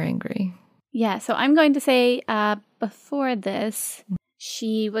cute when you're angry." Yeah, so I'm going to say before this,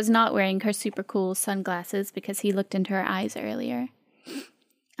 she was not wearing her super cool sunglasses because he looked into her eyes earlier.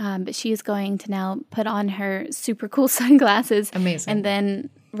 But she is going to now put on her super cool sunglasses. Amazing. And then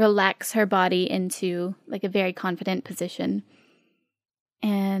relax her body into a very confident position.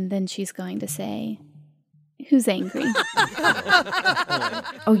 And then she's going to say, "Who's angry?"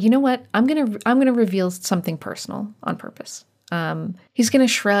 Oh, you know what? I'm gonna reveal something personal on purpose. He's going to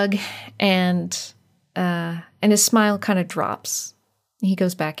shrug, and his smile kind of drops. He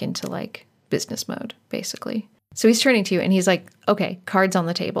goes back into business mode, basically. So he's turning to you and he's like, "Okay, cards on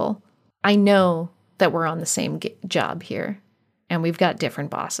the table. I know that we're on the same job here and we've got different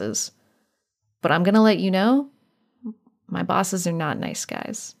bosses, but I'm going to let you know my bosses are not nice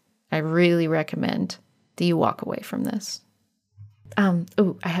guys. I really recommend that you walk away from this." I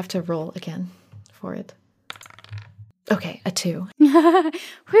have to roll again for it. Okay, a 2.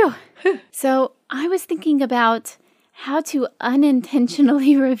 Whew. So I was thinking about how to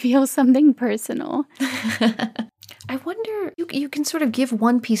unintentionally reveal something personal. I wonder, you can sort of give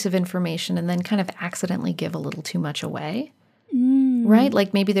one piece of information and then kind of accidentally give a little too much away,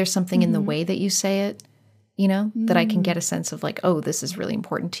 right? Maybe there's something in the way that you say it, that I can get a sense of oh, this is really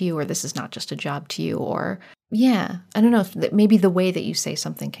important to you, or this is not just a job to you, or Yeah, I don't know if maybe the way that you say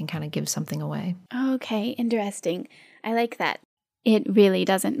something can kind of give something away. Okay, interesting. I like that. It really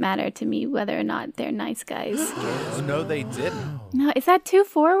doesn't matter to me whether or not they're nice guys. Oh, no, they didn't. No, is that too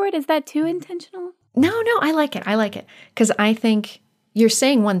forward? Is that too intentional? No, I like it. Because I think you're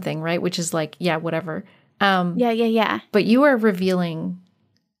saying one thing, right? Which is like, yeah, whatever. Yeah. But you are revealing,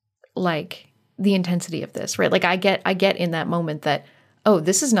 like, the intensity of this, right? Like, I get in that moment that, oh,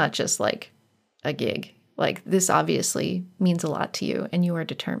 this is not just like a gig. Like, this obviously means a lot to you and you are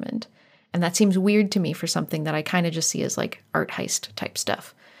determined. And that seems weird to me for something that I kind of just see as like art heist type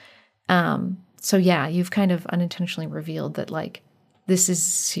stuff. So yeah, you've kind of unintentionally revealed that like this is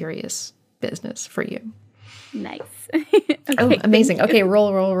serious business for you. Nice. Okay, oh, amazing. Okay,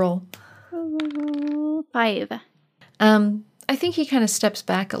 roll. 5. I think he kind of steps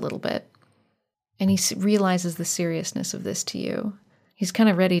back a little bit and he realizes the seriousness of this to you. He's kind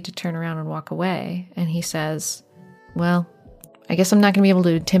of ready to turn around and walk away. And he says, well, I guess I'm not going to be able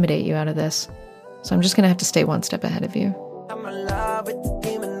to intimidate you out of this. So I'm just going to have to stay one step ahead of you. I'm alive with the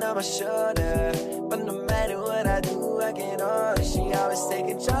demon on my shoulder. But no matter what I do, I can't hold her. She always take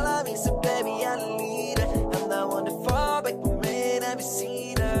control of me, so baby, I'm the leader. I'm the one to fall back, but man, I've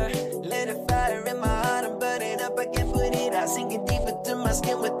seen her. Let her fire in my heart, I'm burning up, I can't put it out. Sinking deeper to my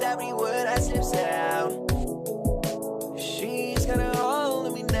skin with every word I slips out. She's got a hold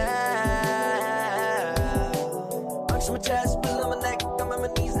of me now. Box on my chest, pull on my neck, I'm on my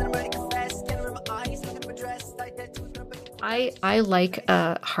knees and I'm ready to confess. Can't remember my eyes, looking at my dress, like that too. I like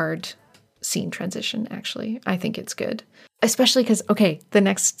a hard scene transition, actually. I think it's good. Especially because, okay, the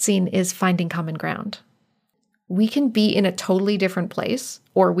next scene is finding common ground. We can be in a totally different place,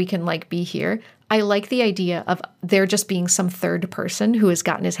 or we can, like, be here. I like the idea of there just being some third person who has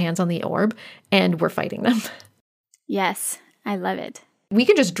gotten his hands on the orb, and we're fighting them. Yes, I love it. We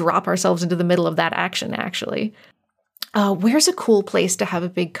can just drop ourselves into the middle of that action, actually. Where's a cool place to have a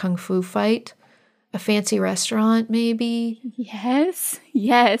big kung fu fight? A fancy restaurant, maybe? Yes.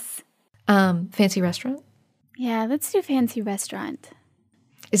 Fancy restaurant? Yeah, let's do fancy restaurant.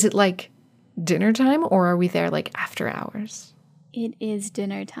 Is it like dinner time or are we there like after hours? It is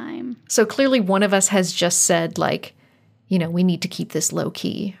dinner time. So clearly one of us has just said like, you know, we need to keep this low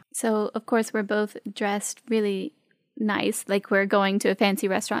key. So of course we're both dressed really nice, like we're going to a fancy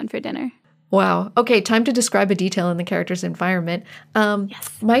restaurant for dinner. Wow. Okay, time to describe a detail in the character's environment.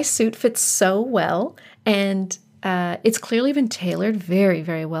 Yes. My suit fits so well, and it's clearly been tailored very,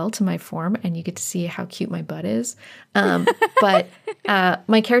 very well to my form, and you get to see how cute my butt is. But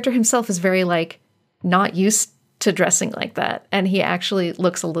my character himself is very, like, not used to dressing like that, and he actually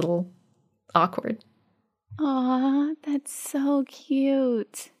looks a little awkward. Aw, that's so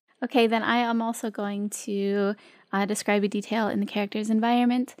cute. Okay, then I am also going to describe a detail in the character's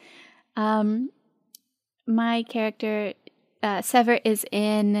environment. My character, Sever, is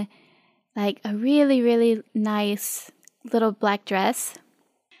in like a really, really nice little black dress.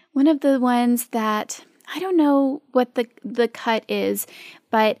 One of the ones that, I don't know what the cut is,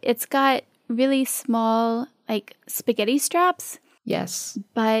 but it's got really small like spaghetti straps. Yes.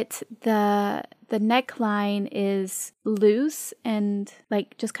 But the neckline is loose and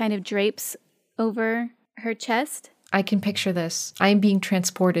like just kind of drapes over her chest. I can picture this. I am being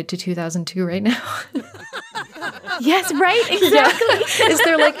transported to 2002 right now. Yes, right? Exactly. Is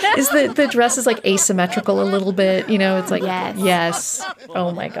there like, is the dress is like asymmetrical a little bit? You know, it's like, yes.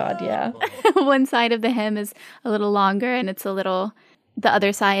 Oh my God, yeah. One side of the hem is a little longer and it's a little, the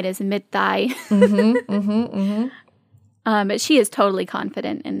other side is mid-thigh. But she is totally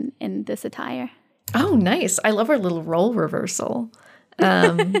confident in this attire. Oh, nice. I love her little role reversal.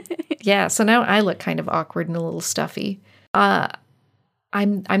 Yeah, so now I look kind of awkward and a little stuffy. I'm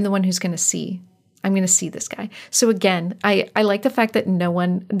the one who's going to see. I'm going to see this guy. So again, I like the fact that no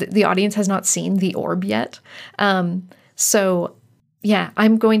one, the audience has not seen the orb yet. So yeah,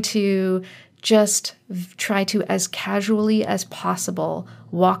 I'm going to just try to, as casually as possible,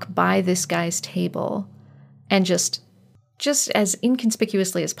 walk by this guy's table and just as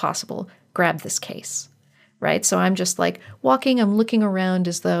inconspicuously as possible, grab this case. Right? So I'm just like walking, I'm looking around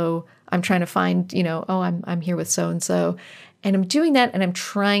as though I'm trying to find, you know, oh, I'm here with so-and-so. And I'm doing that and I'm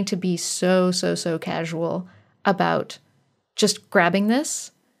trying to be so casual about just grabbing this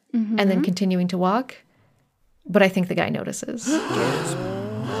and then continuing to walk. But I think the guy notices.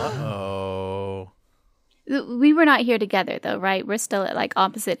 Uh-oh. We were not here together though, right? We're still at like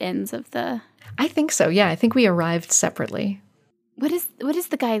opposite ends of the... I think so, yeah. I think we arrived separately. What does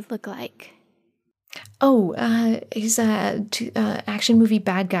the guy look like? Oh, he's a action movie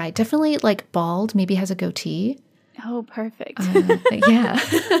bad guy. Definitely like bald, maybe has a goatee. Oh, perfect. Yeah.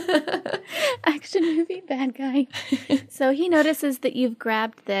 Action movie bad guy. So he notices that you've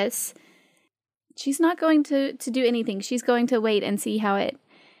grabbed this. She's not going to do anything. She's going to wait and see how it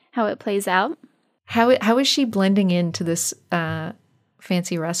plays out. How is she blending into this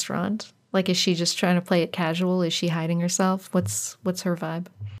fancy restaurant? Like, is she just trying to play it casual? Is she hiding herself? What's her vibe?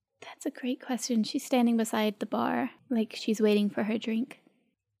 That's a great question. She's standing beside the bar, like she's waiting for her drink.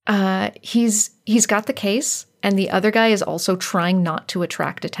 He's got the case, and the other guy is also trying not to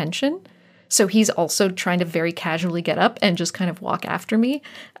attract attention. So he's also trying to very casually get up and just kind of walk after me.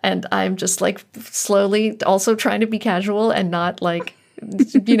 And I'm just like slowly also trying to be casual and not like,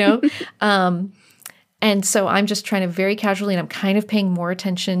 you know. And so I'm just trying to very casually, and I'm kind of paying more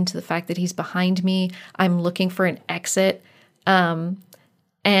attention to the fact that he's behind me. I'm looking for an exit.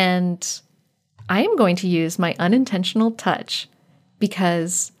 And I am going to use my unintentional touch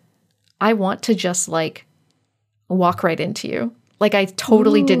because I want to just like walk right into you. Like, I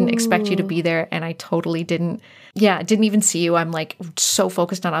totally didn't expect you to be there, and I totally didn't even see you. I'm like so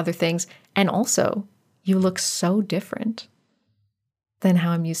focused on other things. And also, you look so different than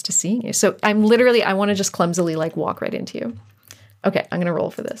how I'm used to seeing you. So I want to just clumsily like walk right into you. Okay, I'm going to roll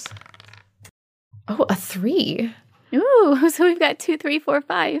for this. Oh, a 3. Ooh, so we've got 2, 3, 4,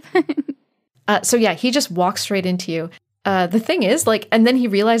 5. So yeah, he just walks straight into you. The thing is, like, and then he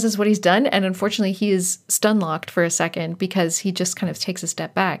realizes what he's done, and unfortunately he is stun locked for a second because he just kind of takes a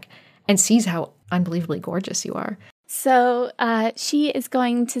step back and sees how unbelievably gorgeous you are. So she is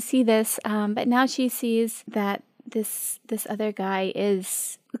going to see this, but now she sees that this other guy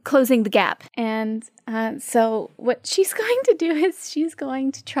is closing the gap. And so what she's going to do is she's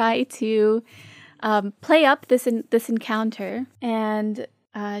going to try to play up this encounter, and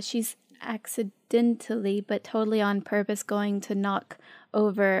she's accidentally but totally on purpose going to knock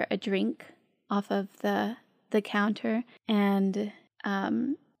over a drink off of the counter and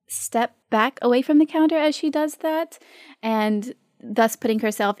step back away from the counter as she does that, and thus putting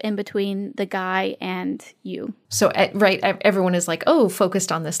herself in between the guy and you. So right, everyone is like, oh,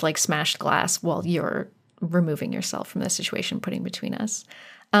 focused on this like smashed glass while you're removing yourself from the situation, putting between us.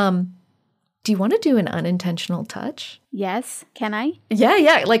 Do you want to do an unintentional touch? Yes. Can I?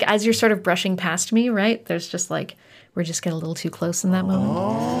 Yeah. Like, as you're sort of brushing past me, right? There's just like, we're just getting a little too close in that moment.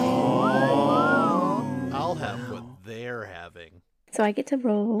 I'll have what they're having. So I get to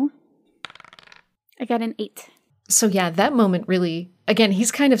roll. I got an 8. So yeah, that moment really, again,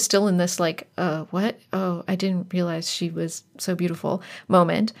 he's kind of still in this like, what? Oh, I didn't realize she was so beautiful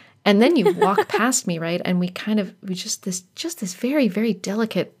moment. And then you walk past me, right? And we just this very, very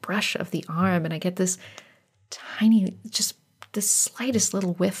delicate brush of the arm. And I get this tiny, just the slightest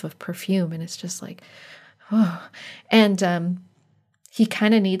little whiff of perfume. And it's just like, oh. And he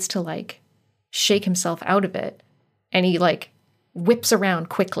kind of needs to like shake himself out of it. And he like whips around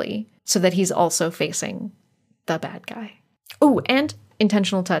quickly so that he's also facing the bad guy. Oh, and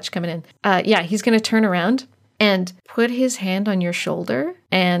intentional touch coming in. Yeah, he's going to turn around and put his hand on your shoulder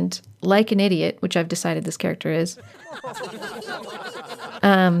and, like an idiot, which I've decided this character is,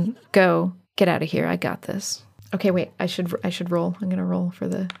 go, get out of here. I got this. Okay, wait, I should roll. I'm going to roll for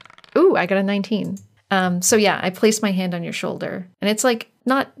the, ooh, I got a 19. So yeah, I place my hand on your shoulder, and it's like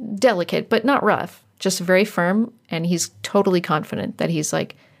not delicate, but not rough, just very firm. And he's totally confident that he's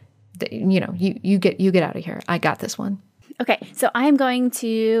like, you know, you get out of here. I got this one. Okay, so I'm going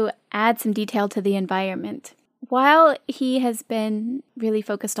to add some detail to the environment. While he has been really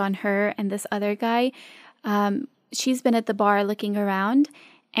focused on her and this other guy, she's been at the bar looking around,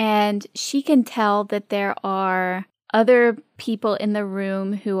 and she can tell that there are other people in the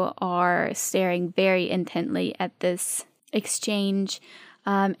room who are staring very intently at this exchange,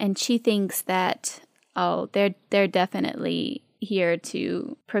 and she thinks that, oh, they're definitely here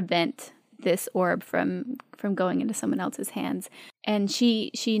to prevent this orb from going into someone else's hands. And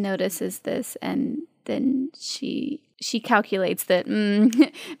she notices this, and then she calculates that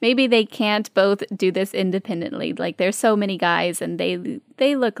maybe they can't both do this independently. Like, there's so many guys, and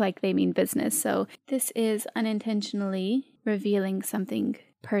they look like they mean business. So this is unintentionally revealing something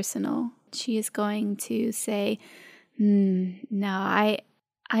personal. She is going to say, no,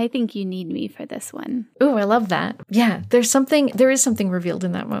 I think you need me for this one. Ooh, I love that. Yeah, there is something revealed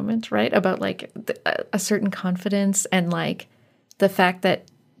in that moment, right? About like a certain confidence and like the fact that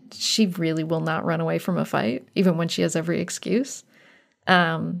she really will not run away from a fight, even when she has every excuse.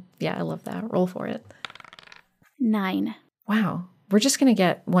 Yeah, I love that. Roll for it. 9. Wow. We're just going to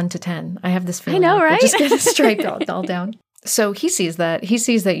get 1 to 10. I have this feeling. I know, right? We're just going to strike all down. So he sees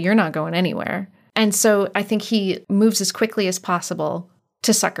that you're not going anywhere. And so I think he moves as quickly as possible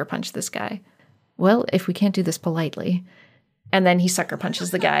to sucker punch this guy, well, if we can't do this politely. And then he sucker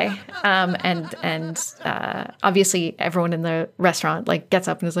punches the guy. Obviously everyone in the restaurant like gets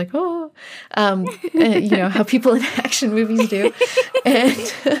up and is like, oh, you know, how people in action movies do.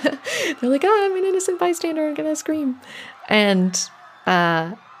 And they're like, oh, I'm an innocent bystander. I'm going to scream. And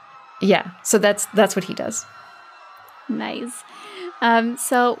yeah, so that's what he does. Nice.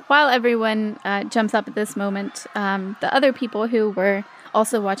 So while everyone jumps up at this moment, the other people who were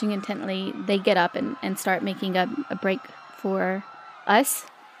also watching intently, they get up and start making a break for us.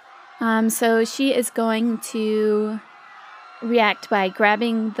 So she is going to react by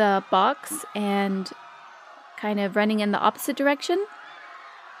grabbing the box and kind of running in the opposite direction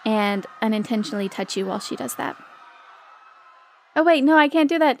and unintentionally touch you while she does that. Oh wait, no, I can't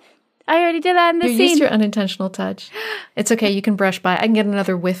do that. I already did that in the scene. You used your unintentional touch. It's okay, you can brush by. I can get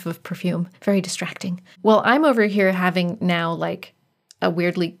another whiff of perfume. Very distracting. Well, I'm over here having now like a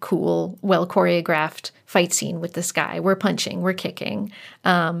weirdly cool, well choreographed fight scene with this guy. We're punching, we're kicking,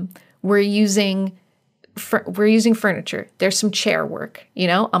 we're using furniture. There's some chair work. You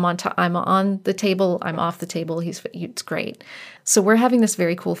know, I'm on the table. I'm off the table. It's great. So we're having this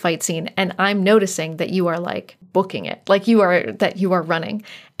very cool fight scene, and I'm noticing that you are like booking it, like you are running,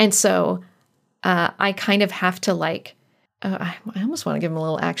 and so I kind of have to like. I almost want to give him a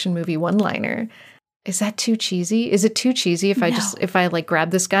little action movie one-liner. Is that too cheesy? Is it too cheesy if I like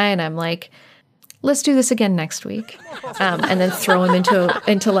grab this guy and I'm like, let's do this again next week, and then throw him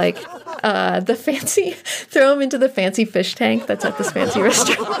into like throw him into the fancy fish tank that's at this fancy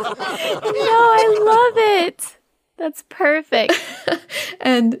restaurant? No, I love it. That's perfect.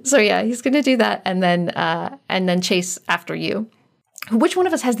 And so yeah, he's gonna do that, and then chase after you. Which one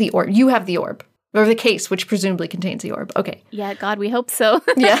of us has the orb? You have the orb. Or the case, which presumably contains the orb. Okay. Yeah, God, we hope so.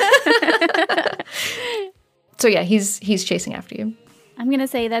 Yeah. So yeah, he's chasing after you. I'm going to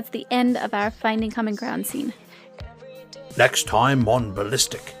say that's the end of our finding common ground scene. Next time on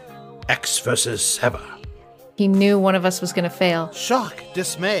Ballistic, Ecks versus Sever. He knew one of us was going to fail. Shock,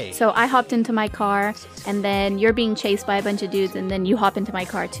 dismay. So I hopped into my car, and then you're being chased by a bunch of dudes, and then you hop into my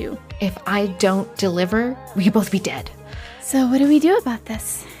car too. If I don't deliver, we could both be dead. So what do we do about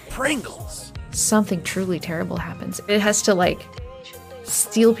this? Pringles. Something truly terrible happens. It has to like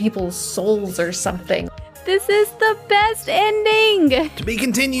steal people's souls or something. This is the best ending. To be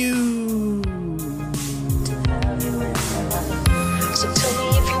continued. So tell me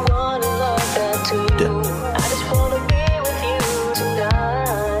if you wanna love that too. I just wanna be with you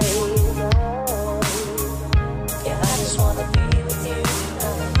tonight. Yeah, I just wanna be with you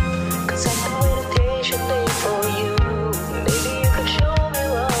tonight. 'Cause I've been waiting patiently for you. Maybe you can show me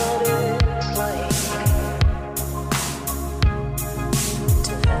what it's like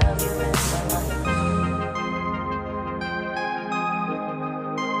to have you in my life.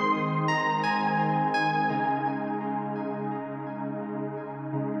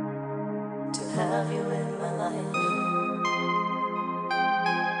 To have you in my life.